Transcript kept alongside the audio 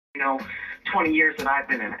20 years that I've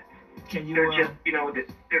been in it. Can you, they're just,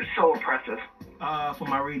 they're so oppressive. For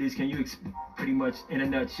my readers, can you pretty much, in a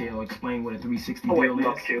nutshell, explain what a 360 deal I'd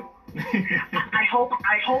love is? to. I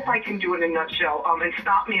hope I can do it in a nutshell. And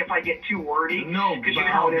stop me if I get too wordy. No, because you know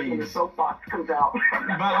how it is when the soapbox comes out.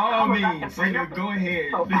 By all means, go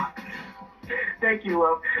ahead. Thank you,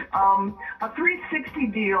 love. A 360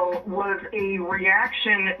 deal was a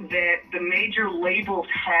reaction that the major labels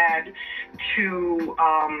had to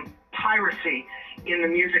piracy in the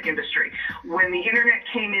music industry. When the internet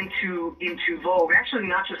came into vogue, actually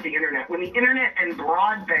not just the internet, when the internet and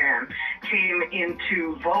broadband came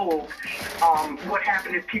into vogue, what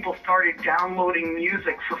happened is people started downloading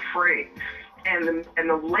music for free, and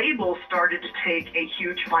the labels started to take a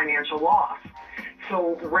huge financial loss.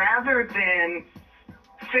 So rather than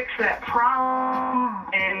fix that problem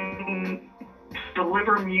and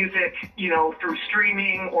deliver music, through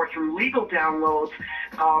streaming or through legal downloads,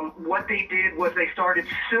 what they did was they started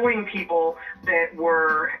suing people that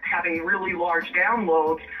were having really large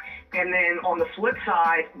downloads. And then on the flip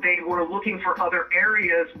side, they were looking for other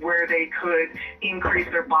areas where they could increase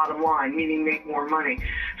their bottom line, meaning make more money.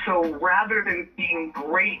 So rather than being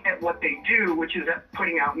great at what they do, which is at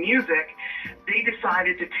putting out music, they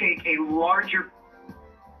decided to take a larger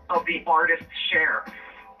of the artist's share.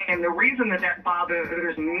 And the reason that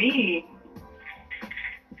bothers me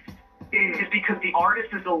is because the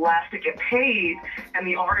artist is the last to get paid, and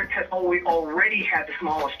the artist has already had the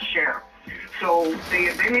smallest share. So they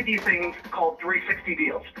invented these things called 360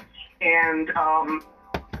 deals. And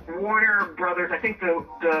Warner Brothers, I think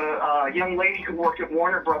the young lady who worked at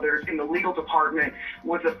Warner Brothers in the legal department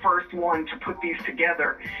was the first one to put these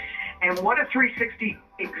together. And what a 360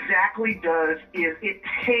 exactly does is it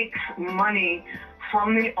takes money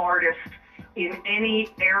from the artist in any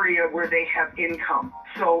area where they have income.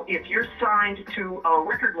 So if you're signed to a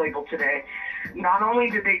record label today, not only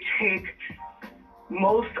do they take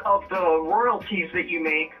most of the royalties that you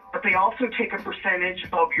make, but they also take a percentage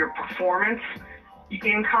of your performance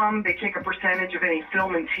income. They take a percentage of any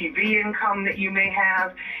film and TV income that you may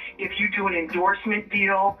have. If you do an endorsement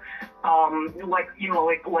deal, like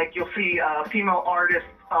you'll see a female artist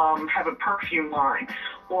have a perfume line,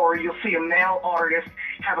 or you'll see a male artist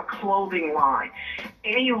have a clothing line.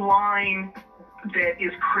 Any line that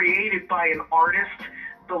is created by an artist,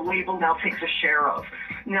 the label now takes a share of.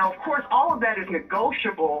 Now, of course, all of that is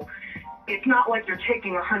negotiable. It's not like they're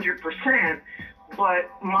taking 100%, but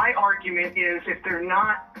my argument is if they're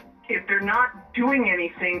not doing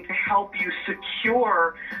anything to help you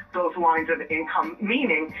secure those lines of income,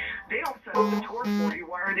 meaning they don't set up the tour for you,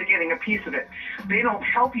 why are they getting a piece of it? They don't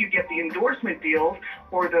help you get the endorsement deals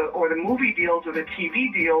or the movie deals or the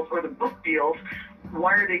TV deals or the book deals,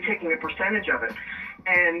 why are they taking a percentage of it?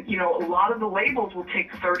 And, a lot of the labels will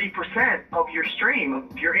take 30% of your stream,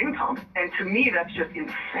 of your income. And to me, that's just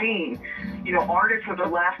insane. Artists are the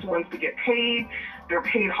last ones to get paid. They're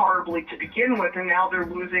paid horribly to begin with, and now they're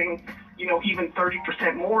losing, even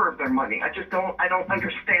 30% more of their money. I don't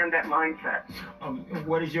understand that mindset.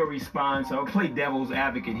 What is your response? I'll play devil's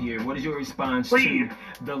advocate here. What is your response Please.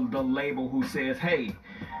 to the label who says, hey,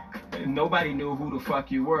 nobody knew who the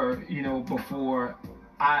fuck you were, before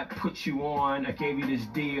I put you on, I gave you this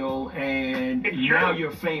deal, and now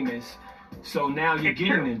you're famous. So now you're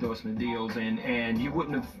getting endorsement deals, and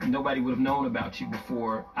nobody would have known about you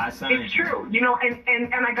before I signed you. It's true,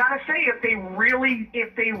 and I gotta say, if they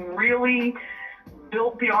really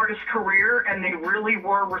built the artist's career and they really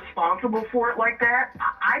were responsible for it like that,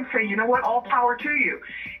 I'd say, all power to you.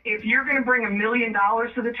 If you're going to bring $1 million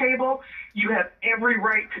to the table, you have every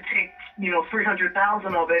right to take,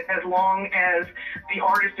 300,000 of it, as long as the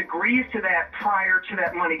artist agrees to that prior to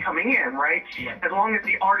that money coming in, right? As long as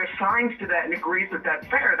the artist signs to that and agrees that that's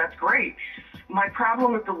fair, that's great. My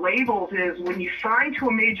problem with the labels is when you sign to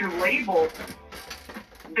a major label,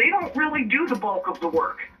 they don't really do the bulk of the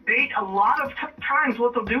work. A lot of times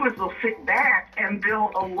what they'll do is they'll sit back and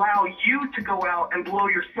they'll allow you to go out and blow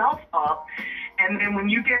yourself up. And then when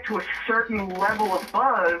you get to a certain level of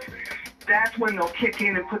buzz, that's when they'll kick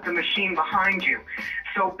in and put the machine behind you.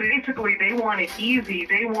 So basically they want it easy.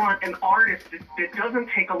 They want an artist that doesn't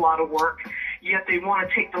take a lot of work, yet they want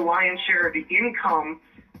to take the lion's share of the income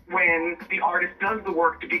when the artist does the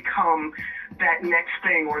work to become that next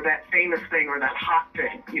thing or that famous thing or that hot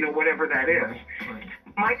thing, whatever that is. Right.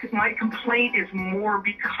 My complaint is more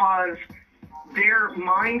because their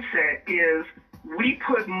mindset is, we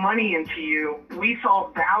put money into you, we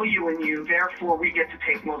saw value in you, therefore we get to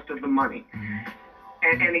take most of the money.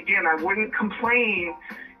 Mm-hmm. And again, I wouldn't complain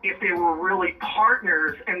if they were really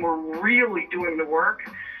partners and were really doing the work,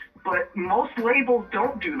 but most labels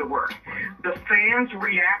don't do the work. The fans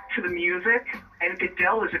react to the music, and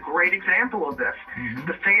Adele is a great example of this. Mm-hmm.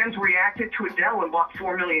 The fans reacted to Adele and bought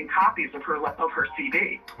 4 million copies of her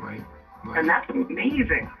CD. Right. And that's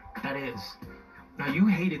amazing. That is. Now, you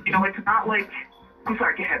hate it. You know, it's not like... I'm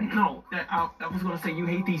sorry, go ahead. No, I was going to say you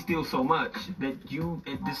hate these deals so much that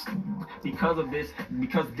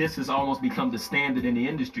because this has almost become the standard in the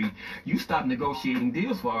industry, you stop negotiating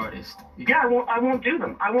deals for artists. Yeah, I won't do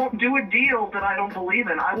them. I won't do a deal that I don't believe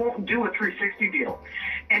in. I won't do a 360 deal.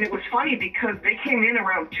 And it was funny because they came in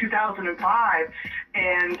around 2005,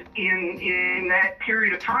 and in that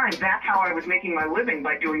period of time, that's how I was making my living,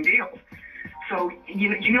 by doing deals. So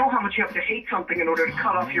you know how much you have to hate something in order to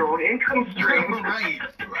cut off your own income stream. Right.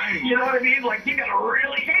 You know what I mean? Like, you gotta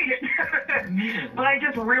really hate it. But I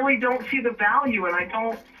just really don't see the value, and I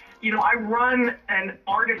don't. I run an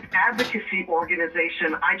artist advocacy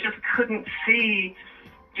organization. I just couldn't see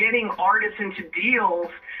getting artists into deals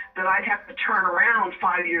that I'd have to turn around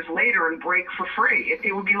 5 years later and break for free.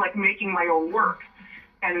 It would be like making my own work.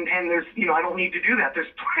 And there's, I don't need to do that. There's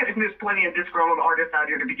plenty of disgruntled artists out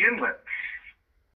here to begin with.